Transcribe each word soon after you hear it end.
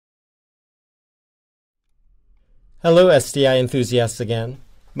Hello STI enthusiasts again.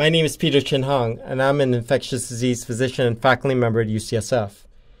 My name is Peter Chin Hong and I'm an infectious disease physician and faculty member at UCSF.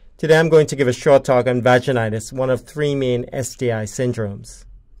 Today I'm going to give a short talk on vaginitis, one of three main STI syndromes.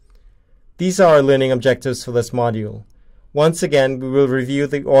 These are our learning objectives for this module. Once again, we will review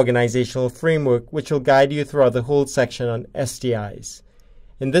the organizational framework which will guide you throughout the whole section on STIs.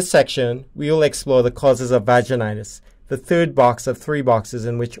 In this section, we will explore the causes of vaginitis, the third box of three boxes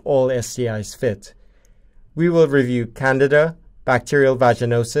in which all STIs fit. We will review Candida, bacterial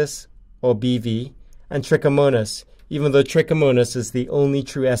vaginosis, or BV, and Trichomonas, even though Trichomonas is the only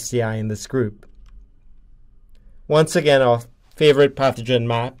true STI in this group. Once again, our favorite pathogen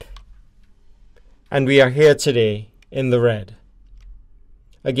map, and we are here today in the red.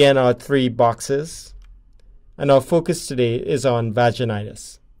 Again, our three boxes, and our focus today is on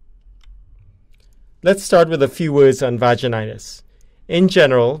vaginitis. Let's start with a few words on vaginitis. In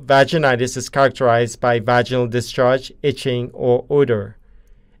general, vaginitis is characterized by vaginal discharge, itching, or odor.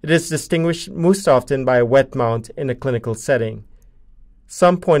 It is distinguished most often by a wet mount in a clinical setting.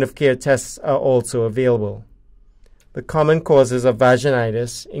 Some point-of-care tests are also available. The common causes of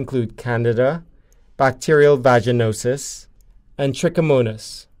vaginitis include Candida, bacterial vaginosis, and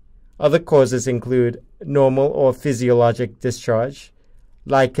Trichomonas. Other causes include normal or physiologic discharge,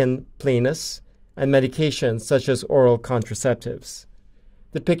 lichen planus, and medications such as oral contraceptives.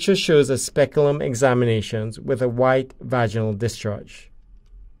 The picture shows a speculum examination with a white vaginal discharge.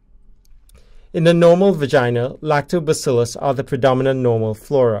 In the normal vagina, lactobacillus are the predominant normal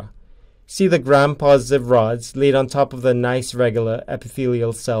flora. See the gram-positive rods laid on top of the nice regular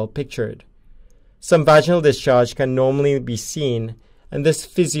epithelial cell pictured. Some vaginal discharge can normally be seen, and this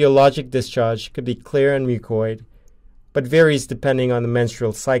physiologic discharge could be clear and mucoid, but varies depending on the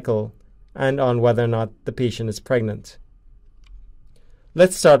menstrual cycle and on whether or not the patient is pregnant.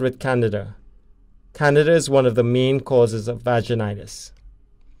 Let's start with Candida. Candida is one of the main causes of vaginitis.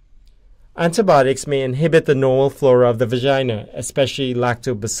 Antibiotics may inhibit the normal flora of the vagina, especially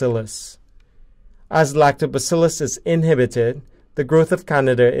lactobacillus. As lactobacillus is inhibited, the growth of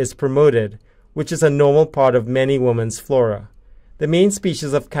Candida is promoted, which is a normal part of many women's flora. The main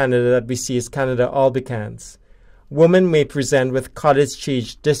species of Candida that we see is Candida albicans. Women may present with cottage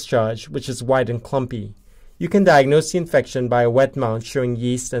cheese discharge, which is white and clumpy. You can diagnose the infection by a wet mount showing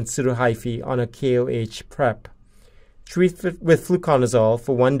yeast and pseudohyphae on a KOH prep. Treat with fluconazole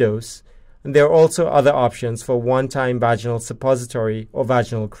for 1 dose, and there are also other options for one-time vaginal suppository or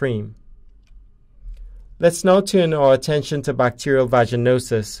vaginal cream. Let's now turn our attention to bacterial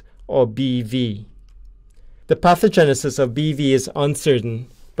vaginosis, or BV. The pathogenesis of BV is uncertain,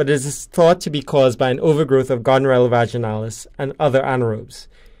 but it is thought to be caused by an overgrowth of Gonorrhea vaginalis and other anaerobes.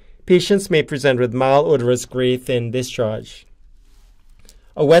 Patients may present with malodorous gray-thin discharge.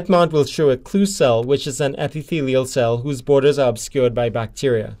 A wet mount will show a clue cell, which is an epithelial cell whose borders are obscured by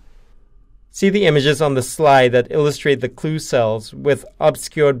bacteria. See the images on the slide that illustrate the clue cells with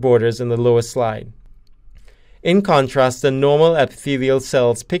obscured borders in the lower slide. In contrast, the normal epithelial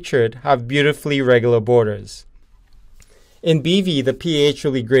cells pictured have beautifully regular borders. In BV, the pH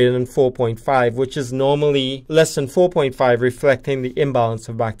will be greater than 4.5, which is normally less than 4.5, reflecting the imbalance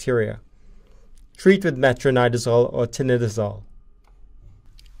of bacteria. Treat with metronidazole or tinidazole.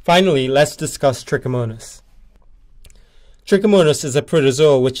 Finally, let's discuss Trichomonas. Trichomonas is a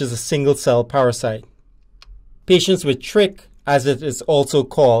protozoa, which is a single-cell parasite. Patients with trich, as it is also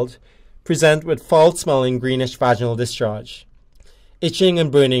called, present with foul-smelling greenish vaginal discharge. Itching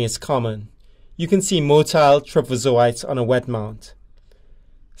and burning is common. You can see motile trophozoites on a wet mount.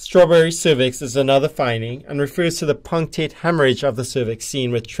 Strawberry cervix is another finding and refers to the punctate hemorrhage of the cervix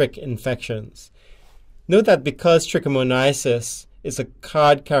seen with trich infections. Note that because trichomoniasis is a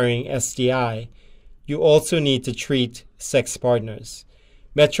card-carrying STI, you also need to treat sex partners.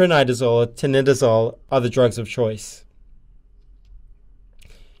 Metronidazole or tinidazole are the drugs of choice.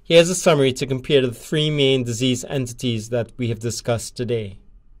 Here's a summary to compare the three main disease entities that we have discussed today: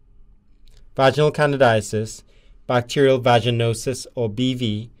 vaginal candidiasis, bacterial vaginosis or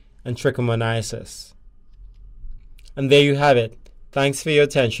BV, and trichomoniasis. And there you have it. Thanks for your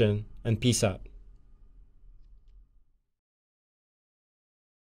attention and peace out.